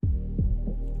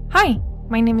Hi,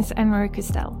 my name is Anne-Marie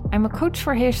Custel. I'm a coach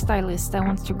for hairstylists that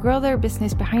wants to grow their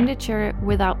business behind the chair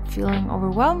without feeling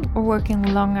overwhelmed or working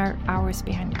longer hours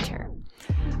behind the chair.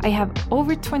 I have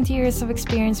over 20 years of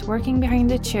experience working behind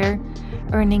the chair,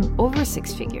 earning over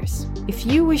 6 figures. If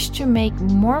you wish to make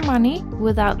more money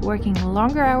without working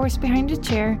longer hours behind the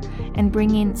chair and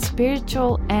bring in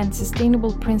spiritual and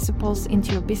sustainable principles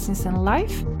into your business and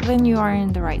life, then you are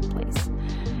in the right place.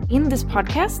 In this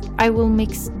podcast, I will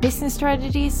mix business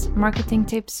strategies, marketing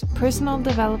tips, personal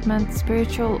development,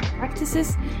 spiritual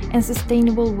practices, and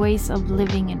sustainable ways of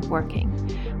living and working.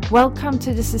 Welcome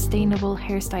to the Sustainable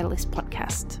Hairstylist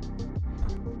podcast.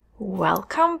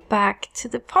 Welcome back to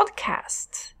the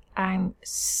podcast. I'm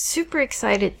super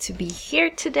excited to be here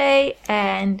today,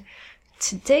 and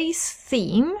today's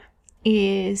theme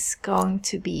is going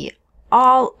to be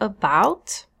all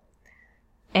about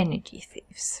energy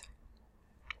thieves.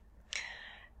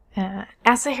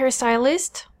 As a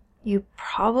hairstylist, you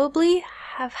probably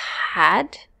have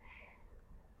had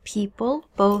people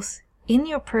both in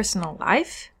your personal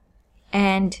life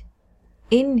and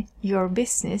in your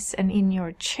business and in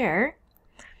your chair,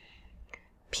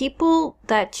 people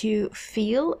that you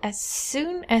feel as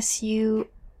soon as you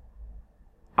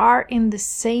are in the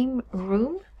same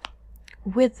room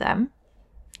with them,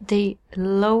 they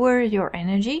lower your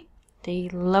energy, they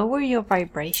lower your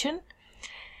vibration.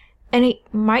 And it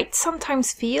might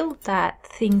sometimes feel that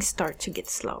things start to get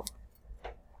slow.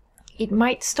 It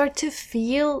might start to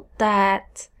feel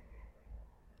that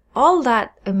all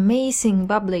that amazing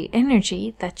bubbly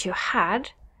energy that you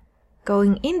had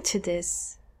going into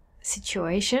this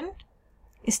situation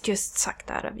is just sucked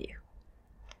out of you.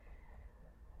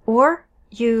 Or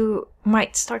you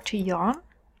might start to yawn.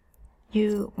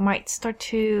 You might start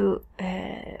to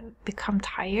become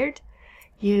tired.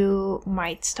 You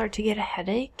might start to get a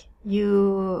headache.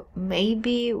 You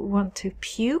maybe want to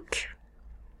puke.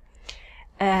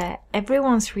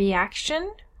 Everyone's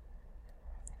reaction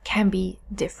can be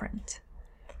different.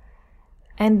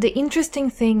 And the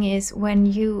interesting thing is when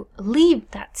you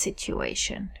leave that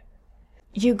situation,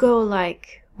 you go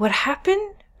like, what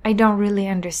happened? I don't really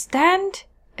understand.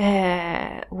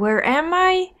 Where am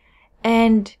I?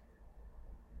 And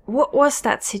what was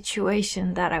that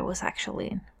situation that I was actually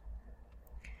in?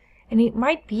 And it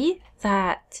might be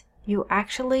that you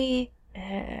actually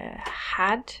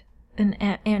had an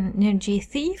energy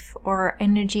thief or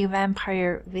energy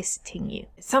vampire visiting you.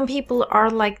 Some people are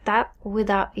like that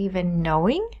without even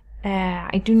knowing.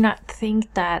 I do not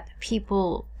think that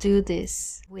people do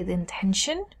this with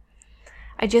intention.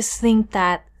 I just think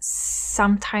that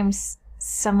sometimes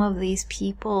some of these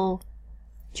people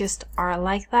just are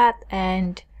like that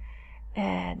and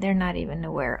they're not even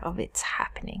aware of it's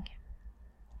happening.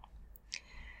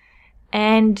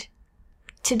 And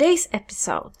today's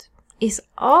episode is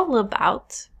all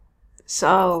about,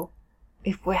 so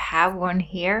if we have one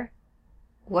here,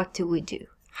 what do we do?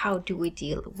 How do we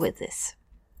deal with this?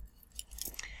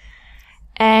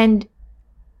 And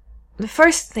the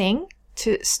first thing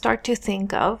to start to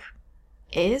think of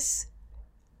is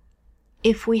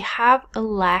if we have a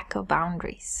lack of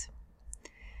boundaries,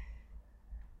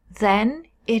 then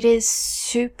it is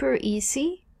super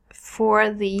easy for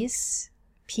these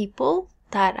people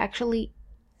that actually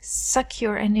suck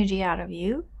your energy out of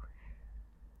you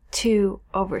to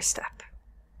overstep.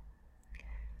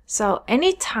 So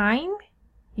anytime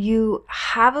you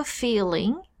have a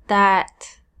feeling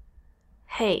that,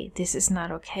 hey, this is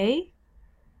not okay,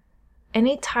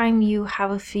 anytime you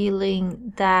have a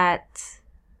feeling that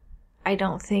I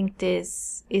don't think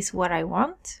this is what I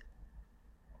want,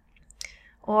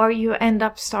 or you end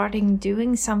up starting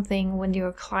doing something with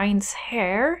your client's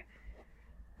hair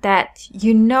that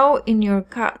you know in your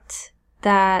gut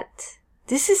that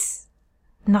this is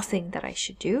nothing that I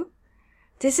should do.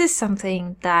 This is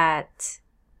something that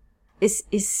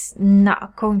is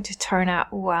not going to turn out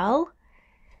well.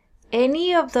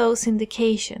 Any of those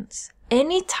indications,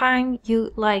 anytime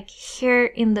you hear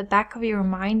in the back of your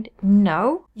mind,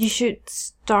 no, you should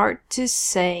start to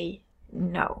say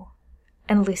no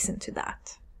and listen to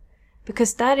that.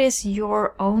 Because that is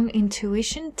your own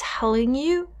intuition telling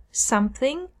you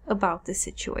something about the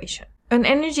situation. An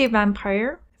energy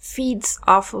vampire feeds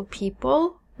off of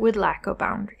people with lack of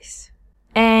boundaries.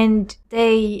 And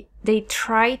they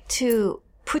try to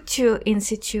put you in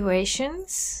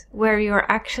situations where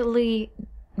you're actually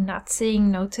not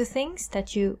saying no to things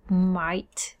that you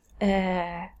might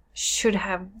should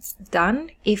have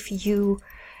done if you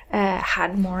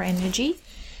had more energy,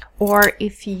 or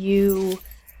if you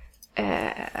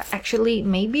actually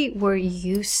maybe were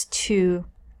used to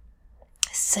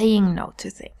saying no to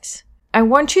things. I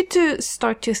want you to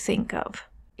start to think of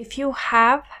If you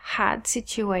have had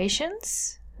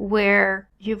situations where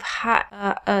you've had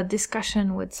a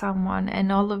discussion with someone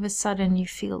and all of a sudden you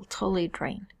feel totally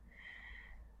drained,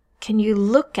 can you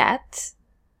look at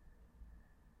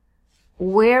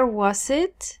where was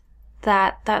it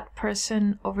that that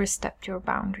person overstepped your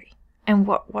boundary? And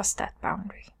what was that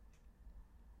boundary?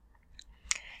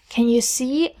 Can you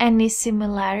see any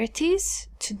similarities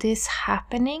to this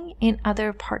happening in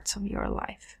other parts of your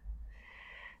life?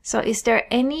 So is there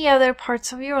any other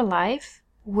parts of your life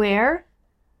where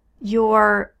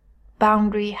your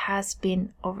boundary has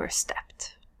been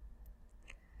overstepped?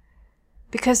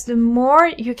 Because the more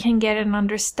you can get an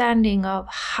understanding of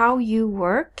how you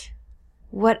work,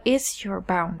 what is your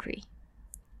boundary?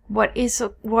 What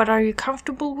are you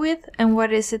comfortable with, and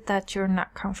what is it that you're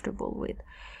not comfortable with?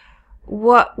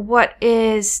 What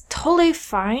is totally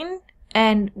fine,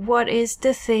 and what is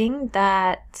the thing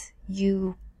that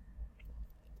you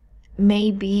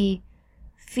maybe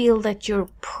feel that you're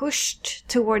pushed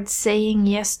towards saying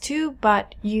yes to,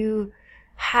 but you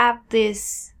have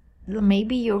this,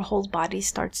 maybe your whole body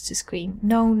starts to scream,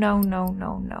 no, no, no,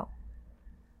 no, no.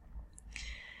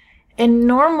 And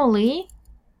normally,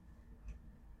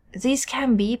 these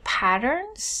can be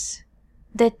patterns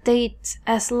that date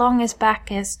as long as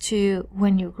back as to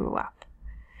when you grew up.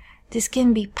 This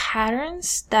can be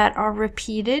patterns that are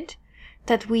repeated,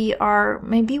 that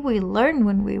maybe we learned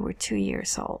when we were 2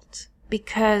 years old,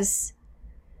 because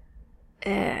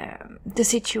the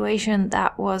situation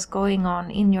that was going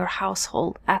on in your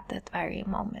household at that very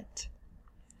moment.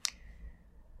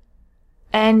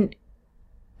 And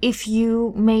if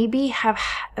you maybe have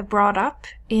brought up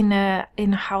in a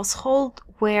household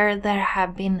where there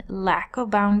have been lack of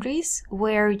boundaries,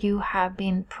 where you have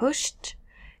been pushed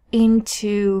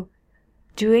into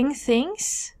doing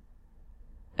things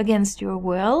against your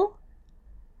will,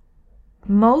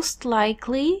 most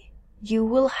likely you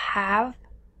will have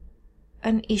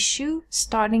an issue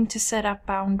starting to set up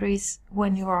boundaries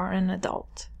when you are an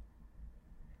adult.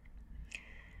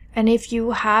 And if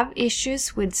you have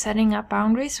issues with setting up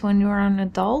boundaries when you're an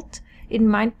adult, it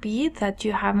might be that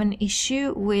you have an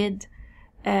issue with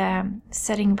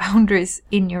setting boundaries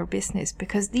in your business,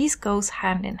 because these goes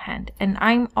hand in hand. And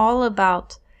I'm all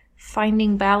about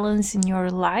finding balance in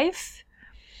your life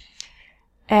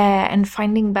and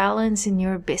finding balance in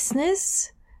your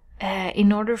business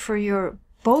in order for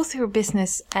both your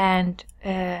business and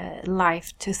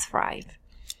life to thrive.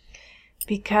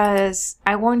 Because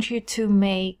I want you to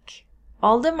make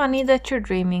all the money that you're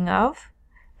dreaming of,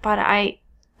 but I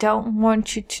don't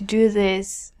want you to do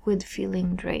this with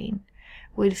feeling drained,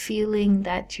 with feeling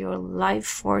that your life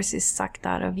force is sucked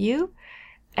out of you,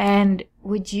 and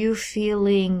with you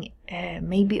feeling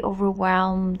maybe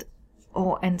overwhelmed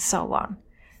and so on.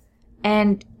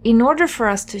 And in order for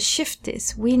us to shift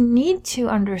this, we need to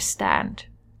understand,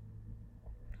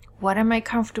 what am I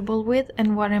comfortable with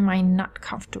and what am I not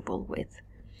comfortable with?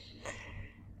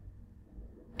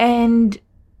 And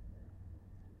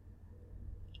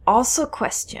also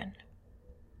question,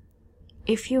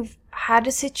 if you've had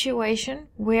a situation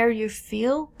where you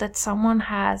feel that someone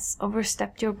has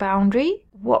overstepped your boundary,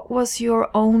 what was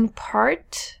your own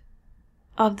part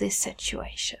of this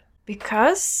situation?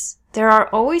 Because there are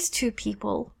always two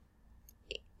people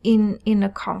in a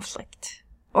conflict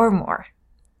or more,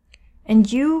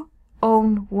 and you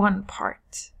own one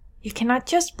part. You cannot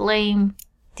just blame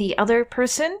the other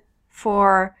person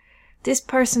for this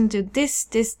person did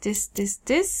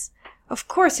this. Of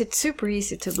course, it's super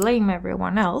easy to blame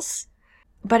everyone else,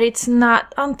 but it's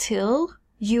not until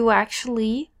you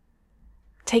actually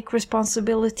take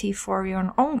responsibility for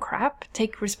your own crap,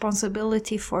 take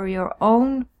responsibility for your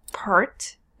own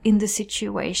part in the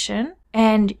situation,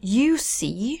 and you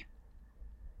see,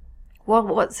 what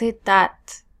was it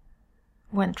that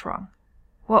went wrong?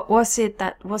 What was it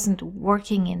that wasn't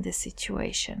working in the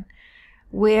situation?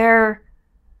 Where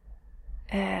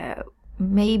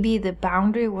maybe the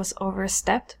boundary was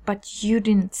overstepped, but you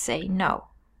didn't say no.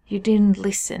 You didn't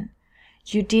listen.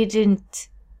 You didn't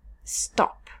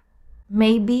stop.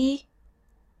 Maybe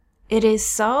it is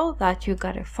so that you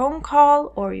got a phone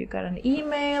call, or you got an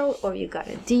email, or you got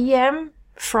a DM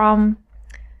from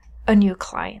a new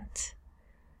client.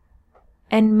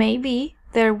 And maybe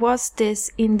there was this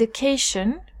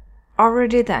indication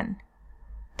already then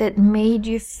that made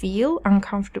you feel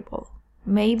uncomfortable.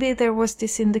 Maybe there was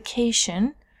this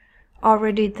indication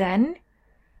already then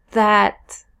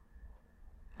that,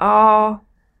 I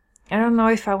don't know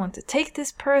if I want to take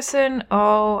this person,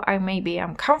 maybe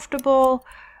I'm comfortable,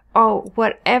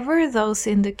 whatever those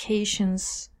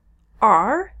indications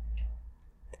are,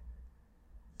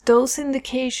 those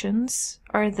indications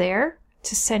are there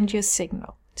to send you a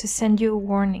signal, to send you a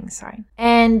warning sign.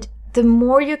 And the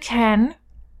more you can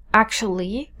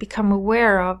actually become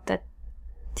aware of that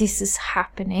this is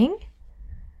happening,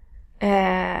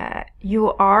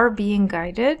 you are being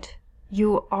guided,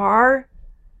 you are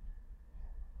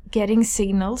getting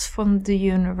signals from the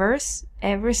universe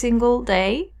every single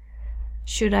day.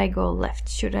 Should I go left?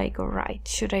 Should I go right?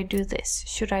 Should I do this?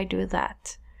 Should I do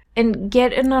that? And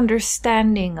get an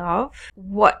understanding of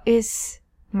what is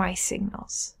my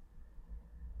signals.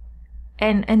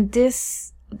 And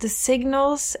this, the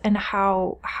signals and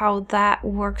how that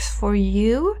works for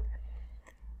you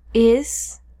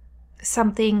is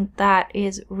something that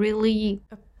is really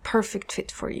a perfect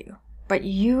fit for you. But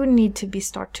you need to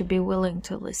start to be willing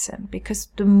to listen, because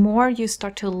the more you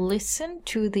start to listen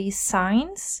to these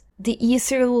signs, the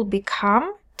easier it will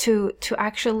become to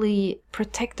actually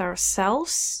protect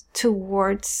ourselves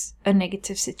towards a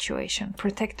negative situation,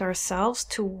 protect ourselves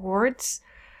towards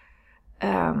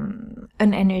an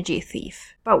energy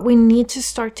thief. But we need to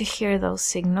start to hear those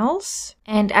signals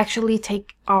and actually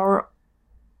take our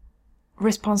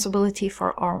responsibility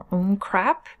for our own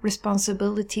crap,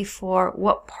 responsibility for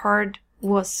what part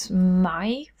was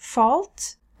my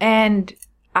fault. And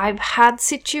I've had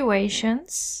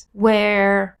situations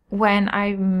where when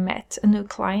I met a new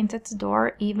client at the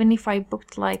door, even if I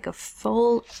booked like a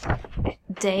full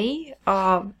day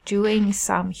of doing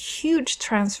some huge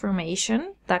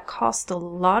transformation that cost a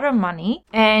lot of money,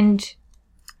 and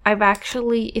I've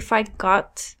actually, if I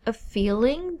got a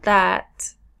feeling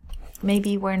that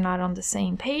maybe we're not on the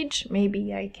same page,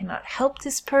 maybe I cannot help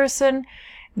this person,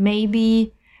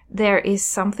 maybe there is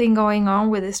something going on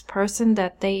with this person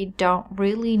that they don't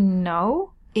really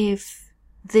know if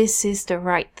this is the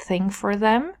right thing for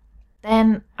them,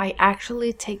 then I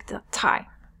actually take the time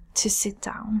to sit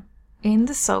down in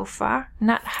the sofa,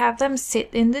 not have them sit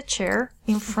in the chair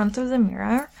in front of the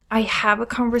mirror. I have a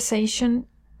conversation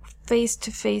face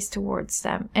to face towards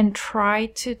them and try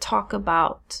to talk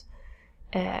about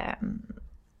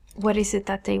what is it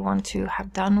that they want to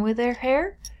have done with their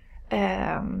hair,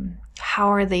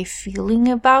 how are they feeling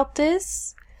about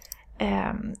this.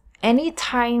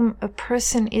 Anytime a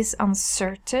person is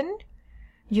uncertain,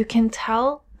 you can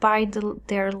tell by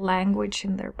their language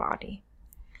in their body.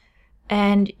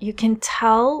 And you can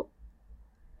tell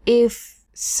if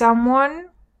someone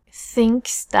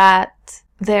thinks that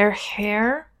their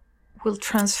hair will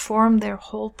transform their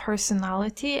whole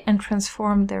personality and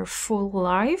transform their full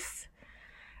life.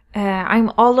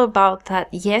 I'm all about that.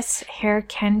 Yes, hair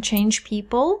can change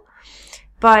people,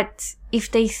 but if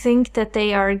they think that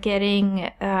they are getting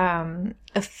a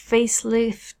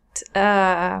facelift,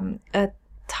 a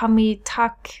tummy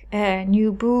tuck,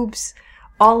 new boobs,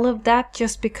 all of that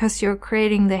just because you're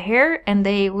creating the hair and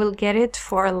they will get it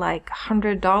for like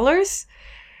 $100,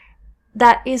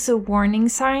 that is a warning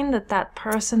sign that that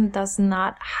person does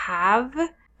not have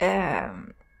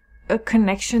a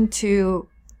connection to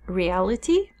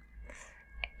reality.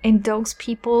 And those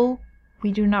people,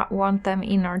 we do not want them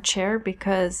in our chair,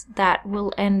 because that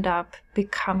will end up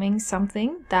becoming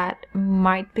something that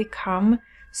might become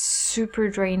super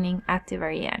draining at the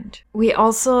very end. We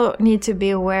also need to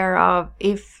be aware of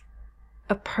if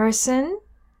a person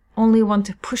only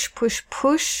wants to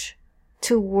push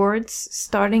towards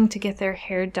starting to get their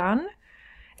hair done,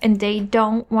 and they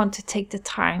don't want to take the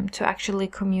time to actually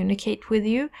communicate with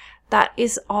you, that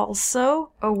is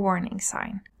also a warning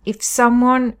sign. If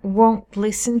someone won't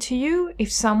listen to you,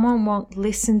 if someone won't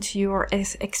listen to your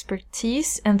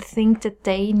expertise and think that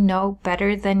they know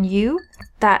better than you,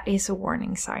 that is a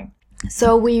warning sign.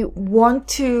 So we want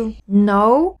to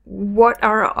know what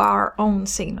are our own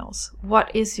signals. What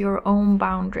is your own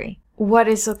boundary? What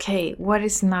is okay? What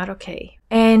is not okay?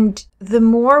 And the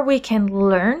more we can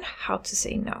learn how to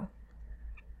say no,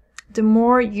 the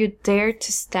more you dare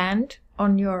to stand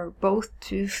on your both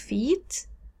 2 feet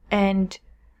and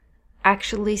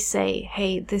actually say,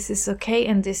 hey, this is okay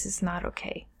and this is not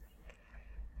okay,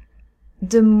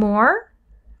 the more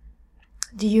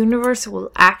the universe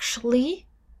will actually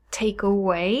take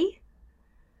away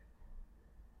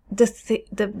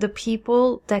the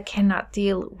people that cannot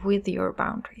deal with your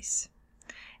boundaries.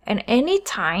 And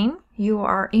anytime you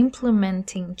are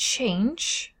implementing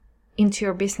change into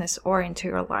your business or into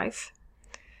your life,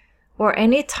 or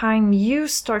anytime you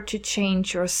start to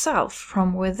change yourself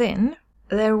from within,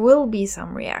 there will be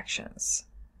some reactions.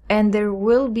 And there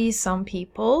will be some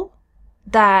people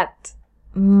that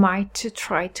might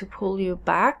try to pull you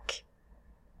back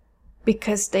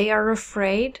because they are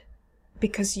afraid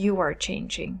because you are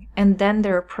changing. And then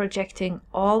they're projecting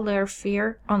all their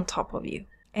fear on top of you.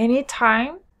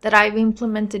 Anytime that I've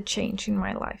implemented change in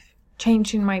my life,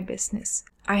 change in my business.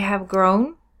 I have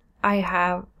grown. I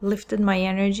have lifted my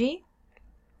energy.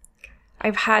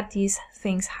 I've had these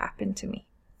things happen to me.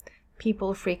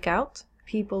 People freak out.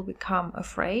 People become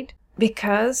afraid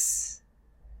because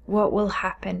what will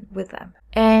happen with them.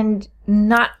 And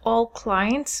not all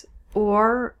clients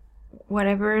or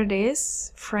whatever it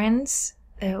is, friends,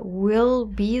 will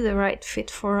be the right fit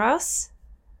for us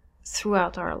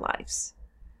throughout our lives.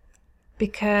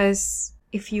 Because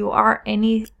if you are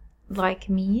any like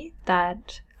me,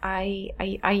 that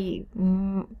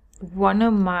one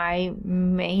of my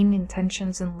main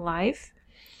intentions in life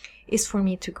is for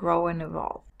me to grow and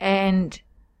evolve. And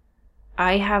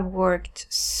I have worked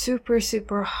super,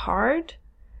 super hard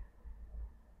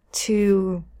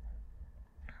to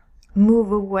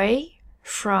move away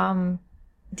from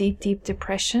deep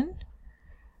depression,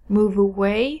 move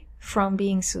away from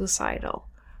being suicidal,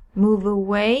 move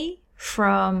away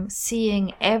from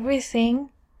seeing everything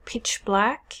pitch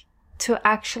black to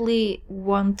actually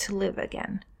want to live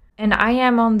again. And I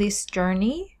am on this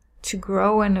journey to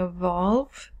grow and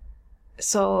evolve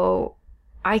so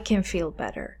I can feel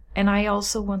better. And I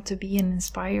also want to be an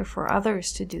inspire for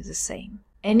others to do the same.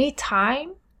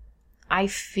 Anytime I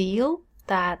feel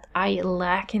that I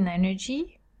lack in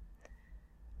energy,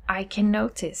 I can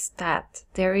notice that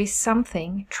there is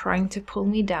something trying to pull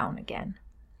me down again.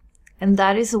 And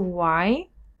that is why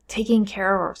taking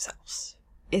care of ourselves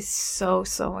is so,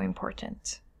 so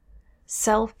important.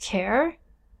 Self-care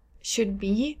should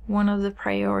be one of the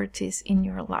priorities in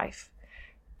your life.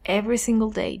 Every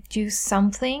single day, do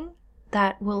something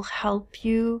that will help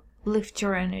you lift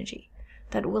your energy,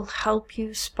 that will help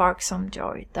you spark some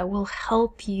joy, that will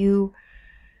help you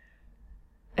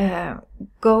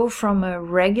go from a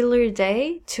regular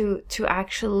day to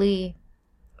actually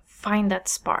find that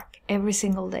spark every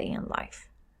single day in life.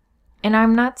 And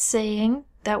I'm not saying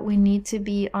that we need to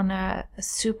be on a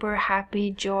super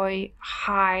happy, joy,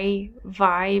 high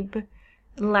vibe,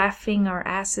 laughing our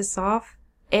asses off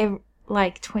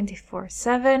like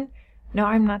 24/7. No,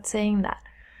 I'm not saying that.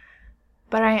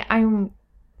 But I'm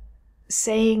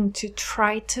saying to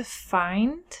try to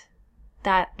find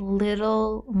that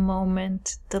little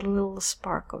moment, the little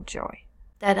spark of joy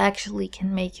that actually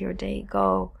can make your day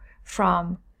go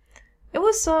from it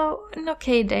was an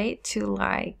okay day to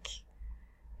like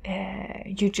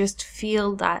you just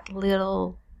feel that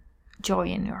little joy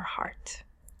in your heart.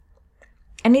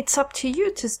 And it's up to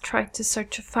you to try to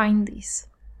start to find these.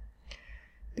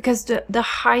 Because the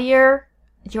higher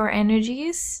your energy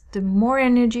is, the more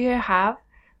energy you have,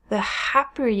 the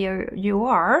happier you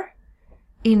are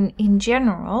in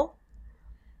general,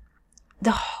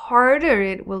 the harder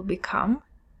it will become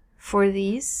for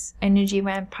these energy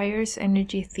vampires,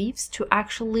 energy thieves to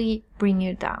actually bring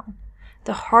you down.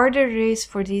 The harder it is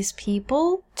for these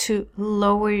people to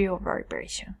lower your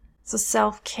vibration. So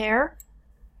self-care,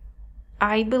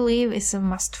 I believe, is a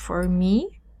must for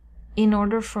me in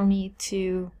order for me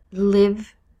to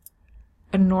live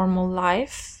a normal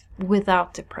life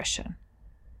without depression,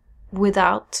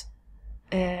 without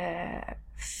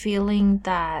feeling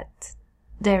that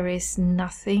there is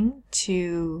nothing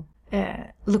to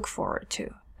look forward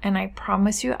to. And I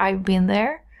promise you, I've been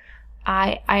there.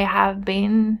 I have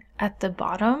been at the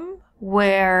bottom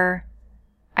where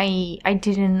I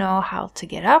didn't know how to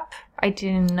get up. I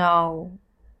didn't know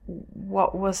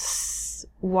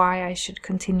why I should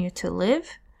continue to live.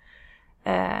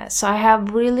 So I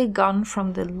have really gone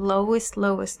from the lowest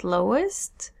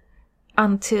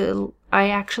until I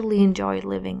actually enjoy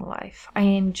living life. I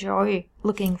enjoy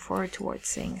looking forward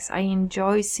towards things. I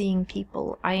enjoy seeing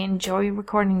people. I enjoy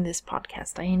recording this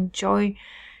podcast. I enjoy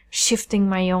shifting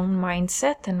my own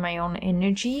mindset and my own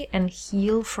energy and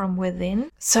heal from within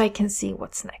so I can see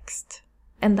what's next.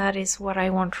 And that is what I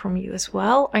want from you as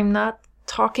well. I'm not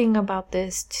talking about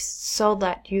this so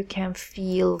that you can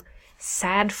feel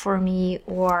sad for me,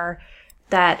 or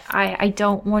that I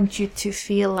don't want you to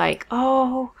feel like,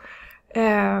 oh,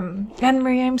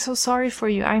 Anne-Marie, I'm so sorry for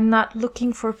you. I'm not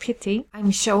looking for pity.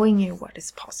 I'm showing you what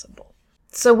is possible.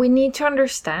 So we need to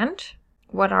understand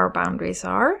what our boundaries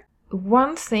are.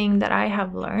 One thing that I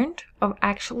have learned of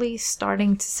actually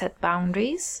starting to set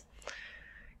boundaries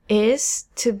is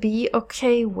to be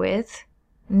okay with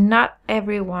not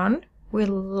everyone will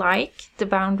like the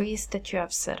boundaries that you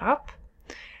have set up.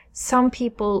 Some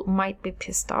people might be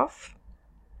pissed off.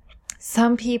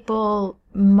 Some people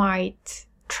might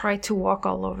try to walk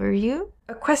all over you.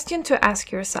 A question to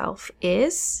ask yourself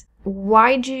is,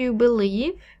 why do you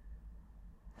believe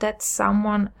that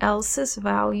someone else's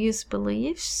values,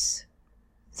 beliefs,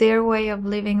 their way of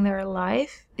living their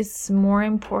life is more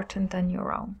important than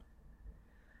your own?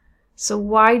 So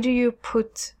why do you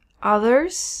put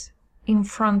others in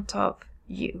front of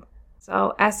you.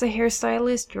 So as a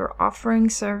hairstylist, you're offering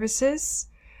services.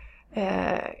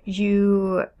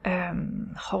 You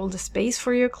hold a space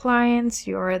for your clients.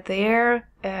 You're their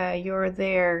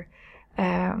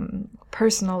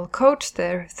personal coach,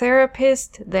 their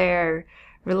therapist, their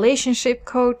relationship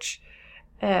coach,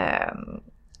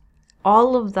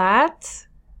 all of that.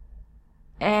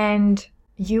 And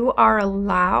you are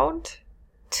allowed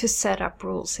to set up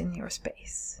rules in your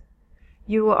space.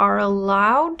 You are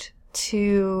allowed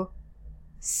to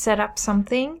set up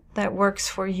something that works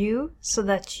for you so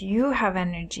that you have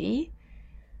energy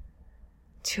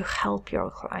to help your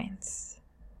clients.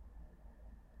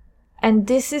 And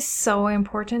this is so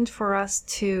important for us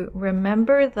to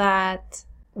remember, that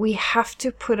we have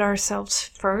to put ourselves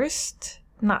first,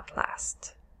 not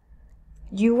last.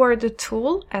 You are the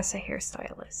tool as a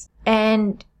hairstylist.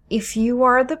 And if you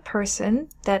are the person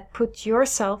that put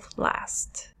yourself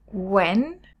last,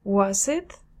 when was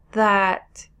it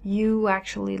that you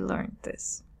actually learned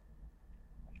this?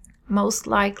 Most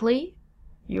likely,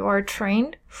 you are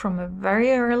trained from a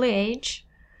very early age,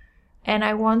 and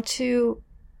I want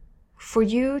for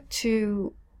you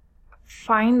to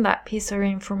find that piece of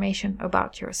information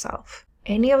about yourself.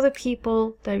 Any of the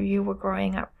people that you were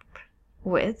growing up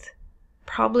with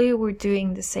probably were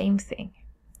doing the same thing,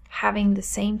 having the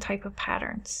same type of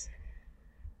patterns.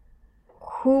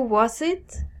 Who was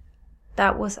it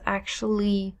that was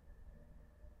actually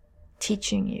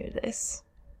teaching you this?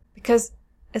 Because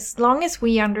as long as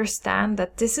we understand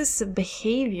that this is a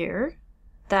behavior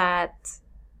that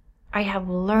I have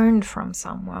learned from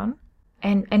someone,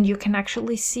 and you can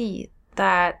actually see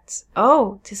that,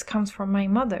 oh, this comes from my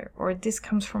mother, or this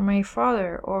comes from my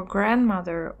father or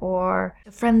grandmother or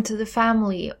a friend to the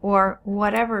family or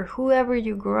whatever, whoever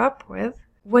you grew up with,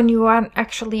 when you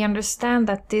actually understand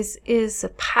that this is a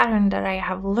pattern that I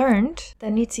have learned,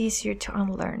 then it's easier to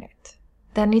unlearn it.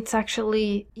 Then it's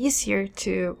actually easier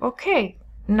to, okay,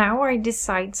 now I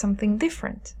decide something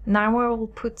different. Now I will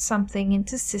put something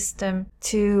into system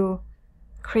to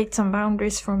create some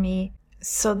boundaries for me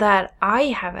so that I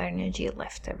have energy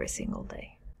left every single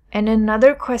day. And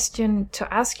another question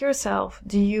to ask yourself,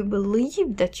 do you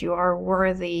believe that you are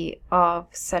worthy of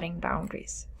setting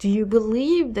boundaries? Do you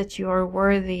believe that you are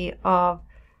worthy of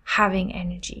having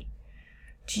energy?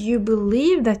 Do you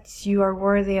believe that you are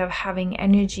worthy of having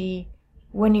energy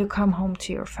when you come home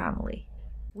to your family?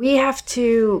 We have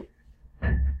to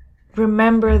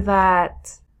remember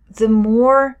that the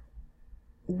more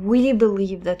we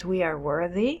believe that we are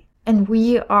worthy, and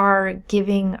we are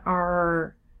giving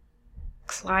our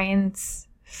clients,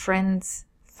 friends,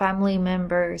 family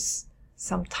members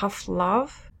some tough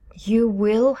love, you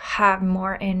will have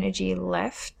more energy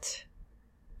left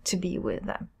to be with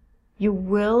them. You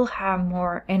will have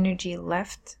more energy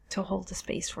left to hold the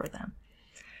space for them.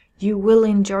 You will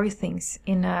enjoy things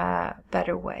in a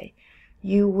better way.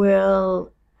 You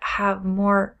will have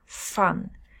more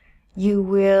fun. You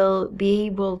will be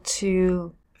able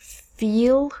to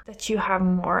feel that you have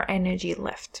more energy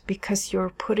left because you're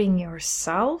putting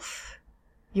yourself,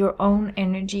 your own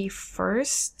energy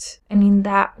first. And in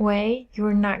that way,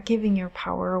 you're not giving your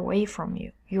power away from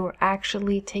you. You're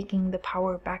actually taking the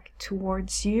power back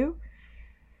towards you.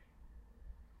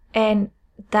 And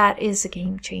that is a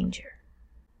game changer.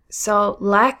 So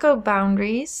lack of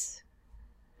boundaries,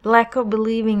 lack of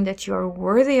believing that you're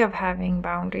worthy of having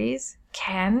boundaries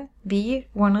can be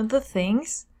one of the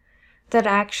things that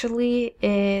actually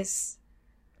is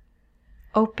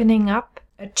opening up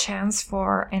a chance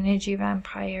for energy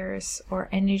vampires or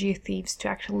energy thieves to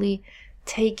actually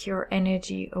take your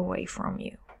energy away from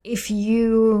you. If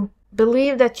you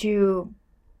believe that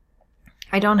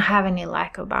I don't have any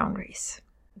lack of boundaries,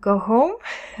 go home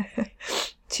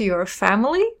to your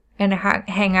family and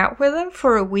hang out with them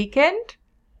for a weekend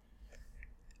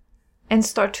and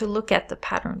start to look at the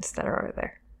patterns that are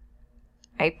there.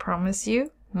 I promise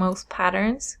you, most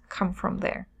patterns come from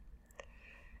there.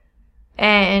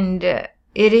 And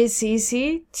it is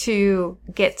easy to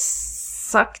get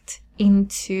sucked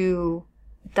into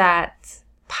that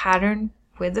pattern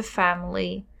with the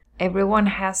family. Everyone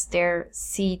has their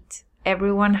seat.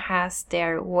 Everyone has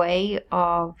their way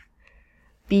of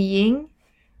being.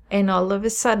 And all of a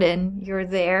sudden, you're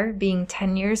there being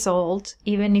 10 years old,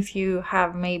 even if you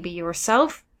have maybe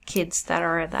yourself kids that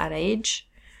are at that age.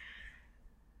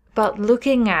 But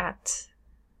looking at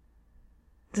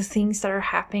the things that are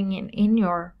happening in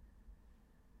your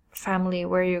family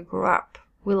where you grew up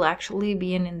will actually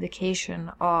be an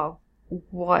indication of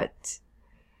what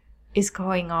is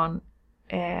going on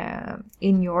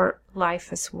in your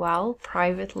life as well,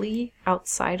 privately,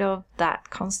 outside of that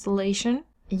constellation.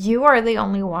 you are the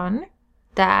only one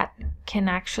that can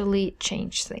actually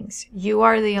change things. You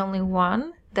are the only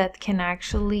one that can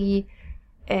actually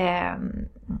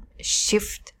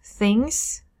shift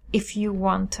things if you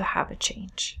want to have a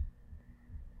change.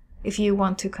 If you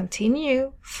want to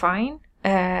continue, fine.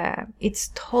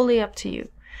 It's totally up to you.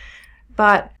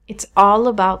 But it's all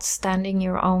about standing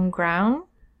your own ground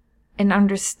and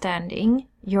understanding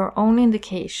your own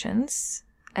indications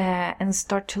and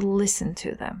start to listen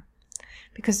to them.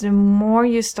 Because the more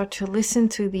you start to listen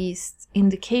to these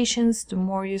indications, the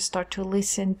more you start to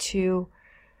listen to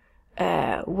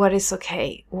what is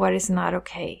okay, what is not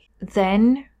okay,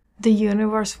 then the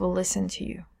universe will listen to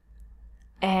you.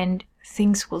 And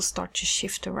things will start to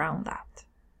shift around that.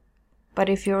 But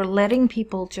if you're letting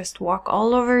people just walk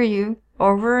all over you,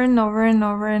 over and over and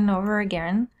over and over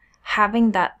again,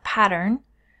 having that pattern,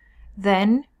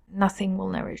 then nothing will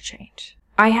never change.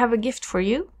 I have a gift for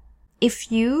you.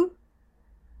 If you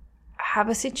have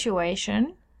a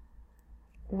situation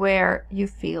where you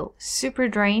feel super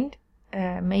drained,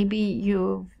 maybe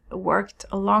you've worked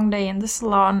a long day in the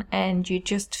salon and you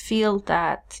just feel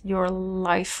that your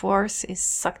life force is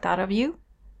sucked out of you.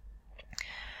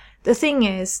 The thing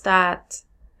is that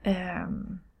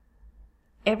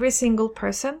every single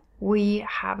person we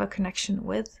have a connection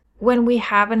with, when we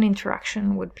have an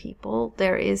interaction with people,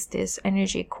 there is this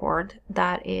energy cord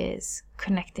that is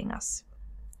connecting us.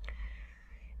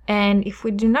 And if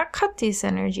we do not cut these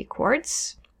energy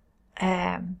cords,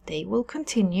 they will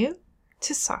continue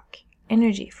to suck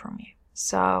energy from you.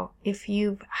 So if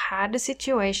you've had a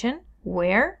situation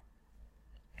where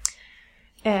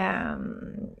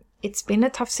it's been a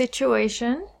tough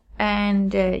situation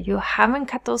and you haven't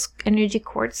cut those energy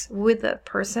cords with a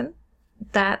person,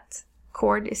 that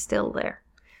cord is still there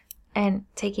and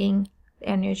taking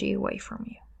energy away from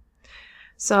you.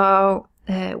 So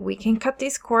we can cut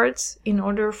these cords in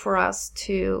order for us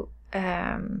to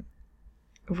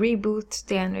reboot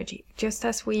the energy, just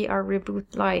as we are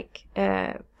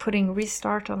putting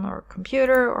restart on our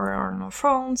computer or on our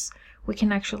phones. We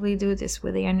can actually do this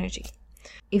with the energy.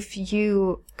 If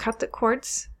you cut the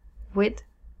cords with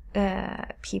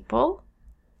people,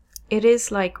 it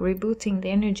is like rebooting the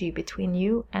energy between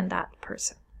you and that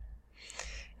person.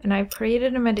 And I've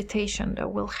created a meditation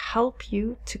that will help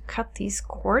you to cut these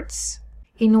cords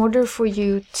in order for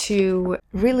you to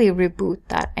really reboot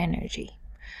that energy.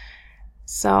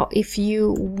 So if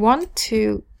you want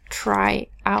to try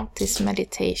out this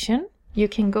meditation, you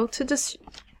can go to the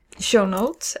show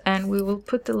notes and we will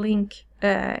put the link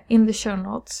in the show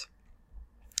notes.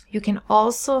 You can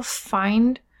also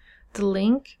find the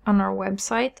link on our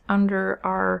website under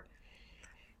our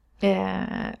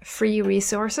free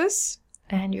resources,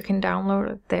 and you can download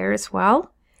it there as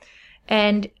well.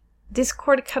 And this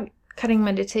cord cutting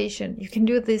meditation, you can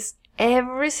do this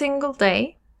every single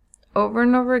day, over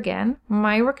and over again.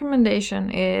 My recommendation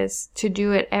is to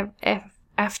do it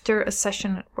after a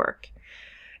session at work.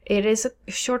 It is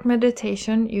a short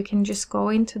meditation. You can just go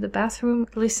into the bathroom,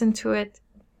 listen to it,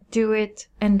 do it,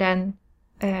 and then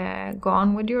go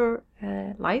on with your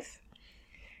life,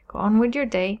 go on with your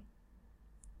day,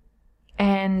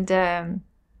 and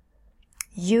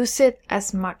use it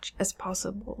as much as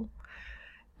possible.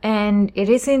 And it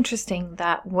is interesting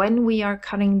that when we are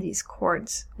cutting these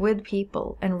cords with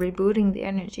people and rebooting the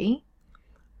energy,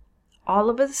 all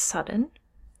of a sudden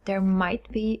there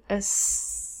might be a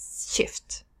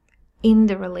shift in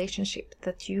the relationship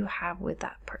that you have with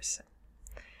that person.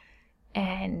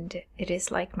 And it is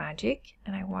like magic,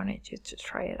 and I wanted you to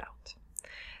try it out.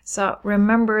 So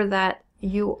remember that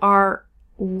you are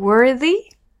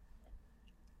worthy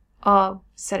of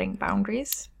setting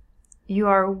boundaries. You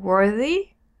are worthy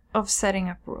of setting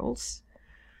up rules.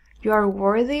 You are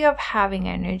worthy of having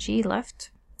energy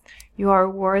left. You are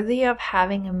worthy of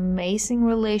having amazing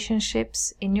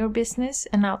relationships in your business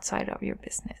and outside of your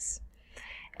business.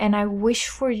 And I wish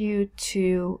for you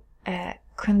to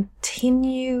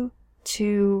continue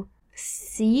to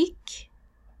seek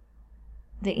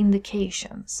the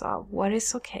indications of what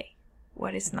is okay,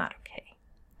 what is not okay.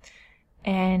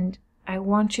 And I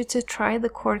want you to try the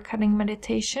cord cutting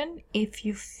meditation if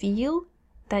you feel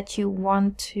that you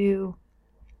want to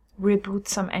reboot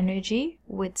some energy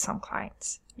with some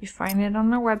clients. You find it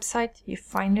on our website, you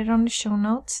find it on the show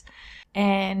notes,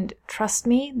 and trust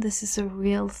me, this is a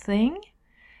real thing,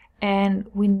 and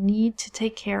we need to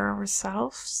take care of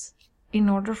ourselves in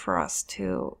order for us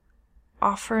to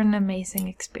offer an amazing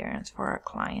experience for our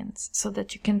clients, so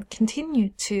that you can continue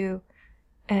to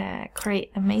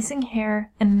create amazing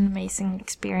hair and an amazing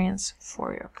experience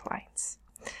for your clients.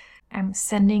 I'm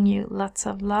sending you lots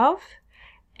of love,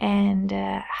 and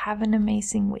have an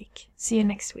amazing week. See you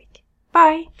next week.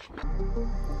 Bye!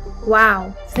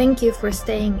 Wow, thank you for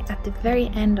staying at the very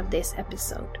end of this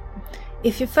episode.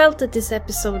 If you felt that this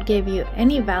episode gave you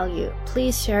any value,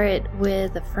 please share it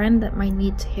with a friend that might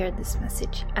need to hear this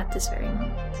message at this very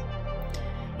moment.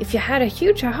 If you had a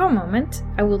huge aha moment,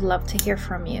 I would love to hear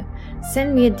from you.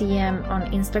 Send me a DM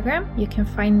on Instagram. You can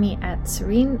find me at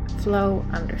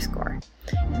sereneflow_.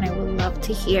 And I would love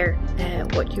to hear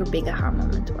what your big aha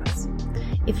moment was.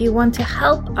 If you want to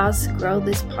help us grow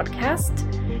this podcast,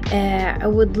 I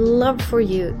would love for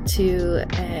you to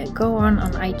go on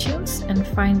iTunes and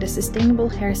find the Sustainable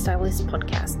Hairstylist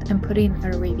podcast and put in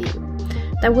a review.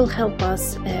 That will help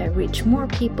us reach more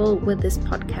people with this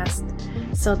podcast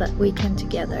so that we can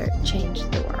together change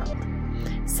the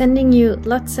world. Sending you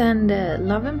lots and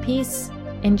love and peace.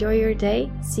 Enjoy your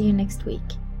day. See you next week.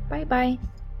 Bye bye.